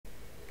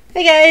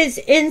Hi guys,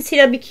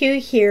 NCWQ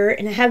here,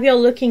 and I have y'all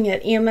looking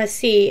at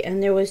EMSC,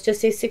 and there was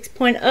just a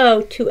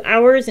 6.0 2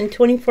 hours and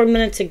 24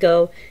 minutes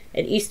ago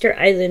at Easter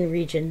Island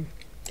region.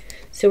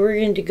 So we're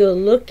going to go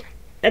look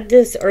at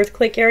this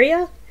earthquake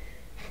area,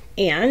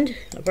 and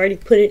I've already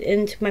put it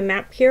into my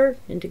map here,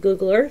 into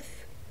Google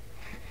Earth.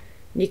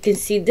 You can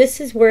see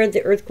this is where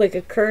the earthquake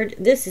occurred.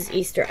 This is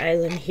Easter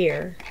Island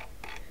here,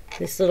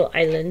 this little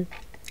island.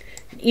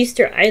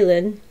 Easter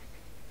Island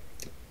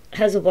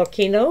has a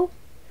volcano.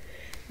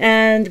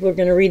 And we're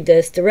going to read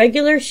this. The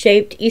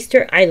regular-shaped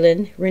Easter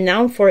Island,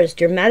 renowned for its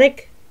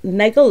dramatic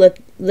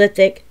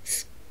megalithic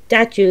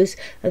statues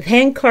of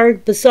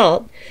hand-carved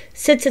basalt,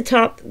 sits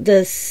atop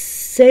the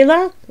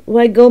Cella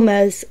y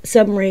Gomez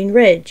submarine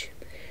ridge,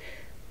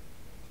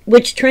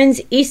 which trends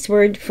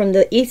eastward from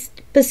the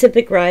East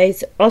Pacific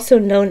Rise, also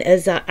known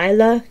as the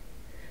Isla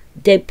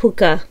de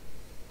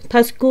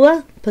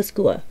Pascua,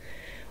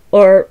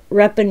 or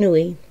Rapa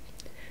Nui.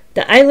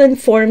 The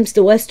island forms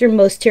the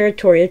westernmost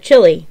territory of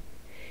Chile.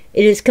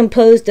 It is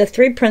composed of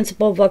 3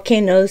 principal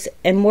volcanoes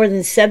and more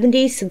than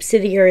 70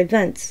 subsidiary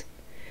vents.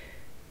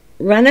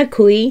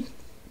 Ranacui,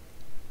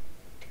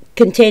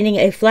 containing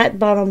a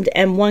flat-bottomed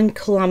and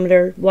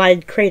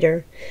 1-kilometer-wide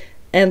crater,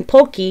 and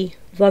Polki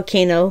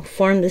volcano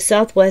form the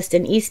southwest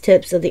and east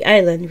tips of the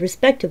island,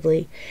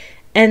 respectively,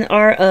 and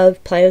are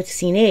of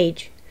Pliocene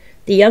age.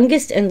 The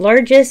youngest and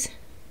largest,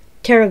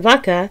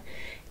 Taravaca,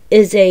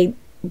 is a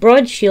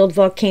broad-shield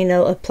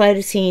volcano of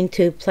Pliocene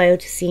to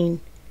Pliocene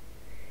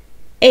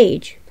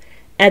age,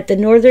 at the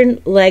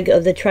northern leg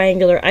of the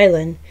triangular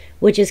island,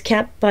 which is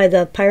capped by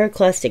the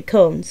pyroclastic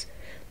cones.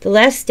 The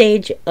last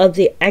stage of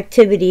the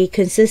activity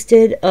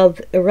consisted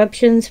of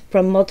eruptions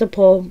from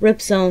multiple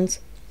rift zones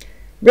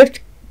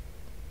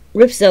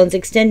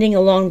extending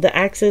along the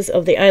axis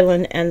of the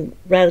island and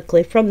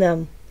radically from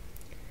them.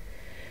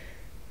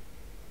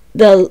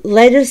 The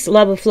latest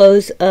lava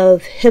flows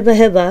of Hiba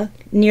Hiba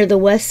near the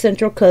west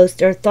central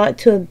coast are thought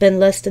to have been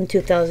less than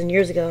 2,000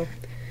 years ago.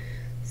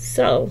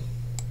 So,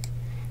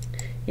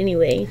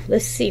 anyway,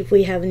 let's see if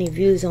we have any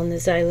views on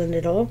this island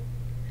at all.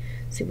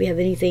 See if we have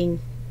anything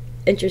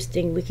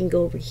interesting. We can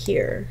go over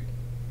here.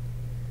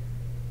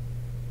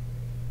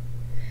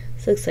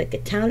 This looks like a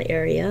town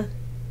area.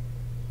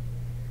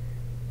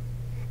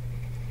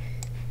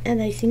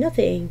 And I see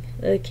nothing.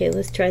 Okay,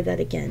 let's try that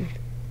again.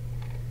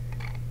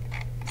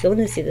 So I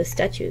want to see the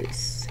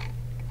statues.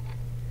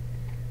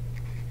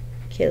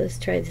 Okay, let's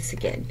try this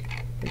again.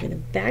 We're going to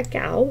back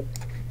out.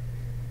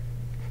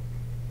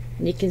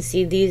 And you can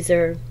see these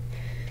are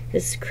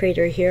this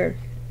crater here,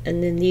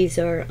 and then these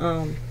are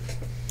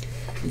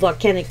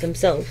volcanic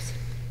themselves.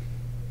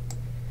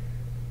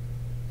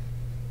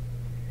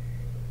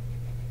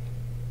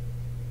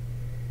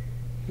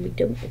 We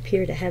don't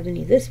appear to have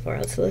any this far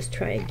out, so let's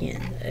try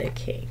again.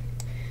 Okay,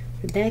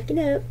 we're backing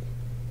up.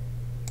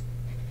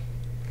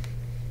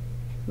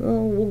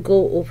 Well, we'll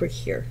go over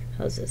here.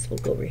 How's this? We'll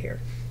go over here.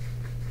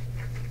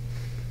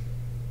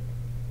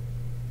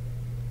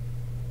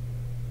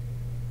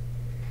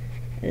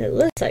 And it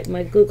looks like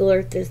my Google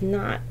Earth is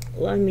not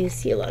allowing me to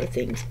see a lot of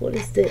things. What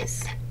is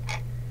this?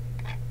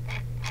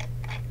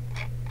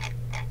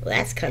 Well,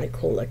 that's kind of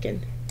cool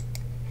looking.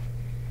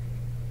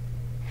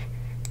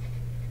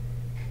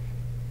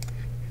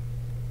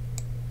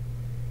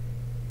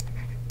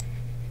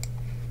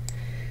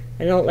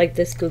 I don't like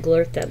this Google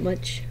Earth that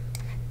much.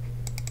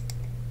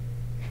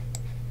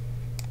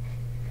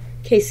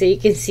 Okay, so you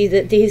can see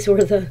that these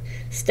were the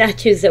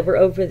statues that were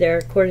over there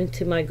according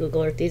to my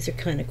Google Earth. These are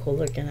kind of cool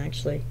looking,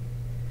 actually.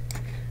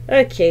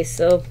 Okay,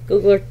 so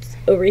Google Earth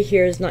over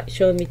here is not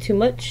showing me too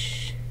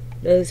much.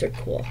 Those are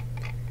cool.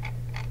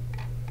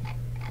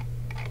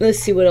 Let's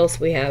see what else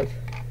we have.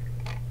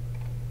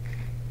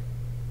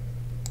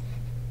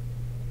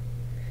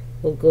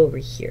 We'll go over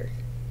here.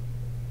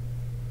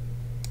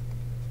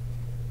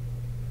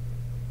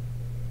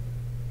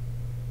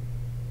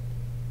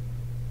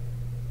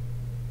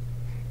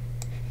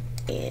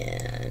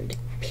 And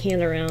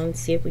pan around,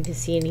 see if we can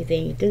see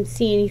anything. Didn't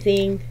see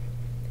anything.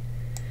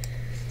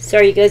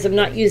 Sorry you guys, I'm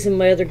not using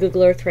my other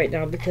Google Earth right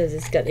now because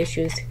it's got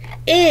issues.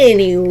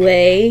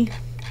 Anyway,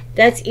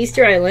 that's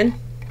Easter Island.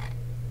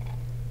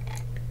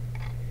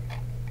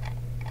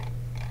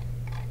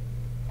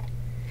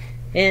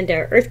 And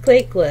our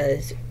earthquake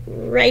was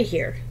right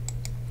here.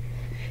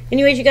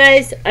 Anyways, you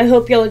guys, I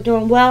hope y'all are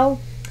doing well.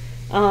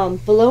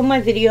 Below my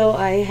video,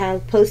 I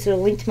have posted a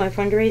link to my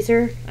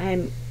fundraiser.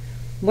 I'm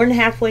more than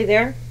halfway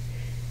there.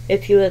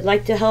 If you would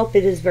like to help,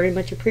 it is very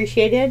much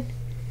appreciated.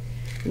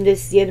 And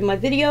this is the end of my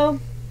video.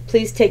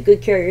 Please take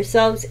good care of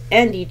yourselves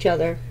and each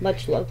other.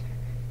 Much love.